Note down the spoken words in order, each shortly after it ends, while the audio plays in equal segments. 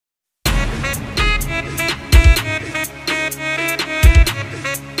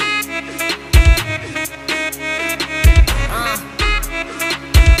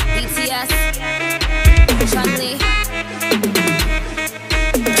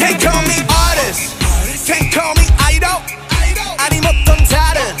can't call me idol. 아님 어떤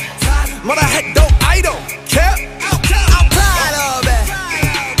다른 뭐라 해도 I don't care. I'm proud of it.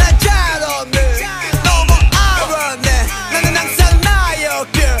 난 잘 없네. 너무 알았네. 나는 항상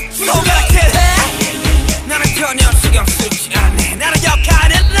나였길. 손가락질 해. 나는 전혀 신경 쓰지 않네. 나는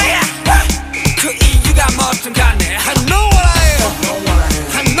역할은 내야. 그 이유가 뭐든 간에 I know what I am.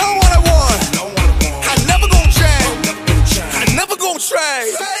 I know what I want. I never gon' change. I never gon'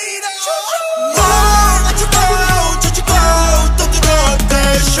 trade.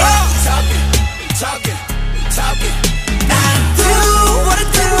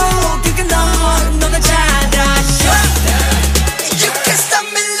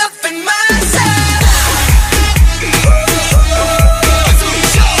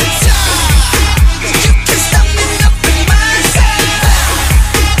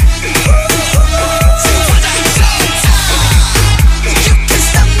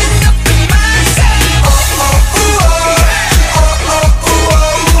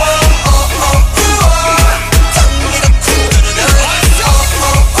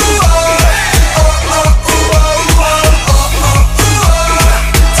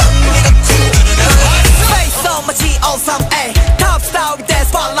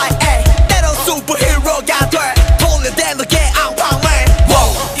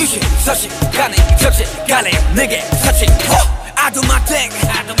 Nigga, touch it. I do my thing.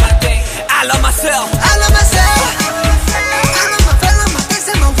 I love myself. I love myself. I love my feel, my face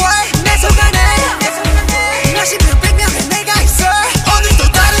and my way. 내 속안에 몇십명 백명의 내가 있어.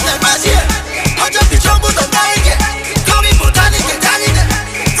 오늘도 다른 날 맞이해. 어차피 전부 다 나에게. 고민보다는 게 다니네.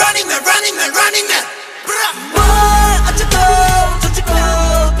 Running man, running man, running man. 뭘 어쩌고 저쩌고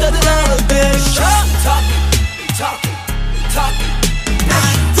떠들어도 돼. Talking.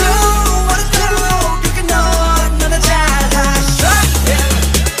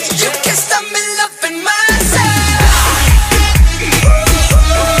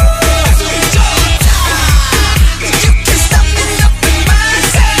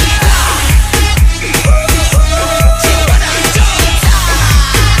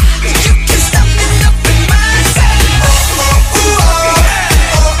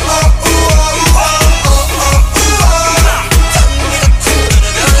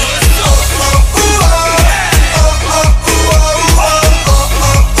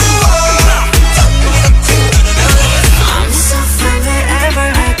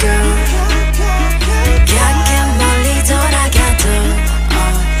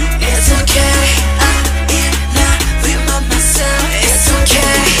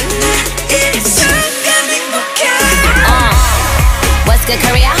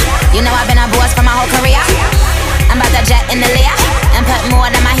 Korea, you know I've been a boss for my whole career. I'm about to jet in the lair and put more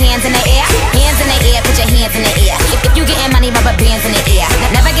than my hands in the air. Hands in the air, put your hands in the air. If you getting money, rubber bands in the air.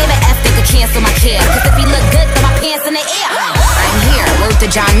 Never gave an F, they could cancel my care. Cause if you look good, throw my pants in the air. I'm here, word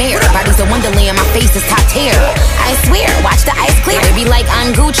to John Mayer. Body's a wonderland, my face is top tier. I swear, watch the ice clear. They be like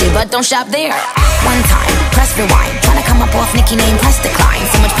I'm Gucci, but don't shop there. One time, press rewind. Tryna come up off Nicki name, press decline.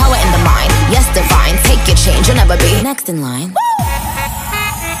 So much power in the mind, yes divine. Take your change, you'll never be next in line.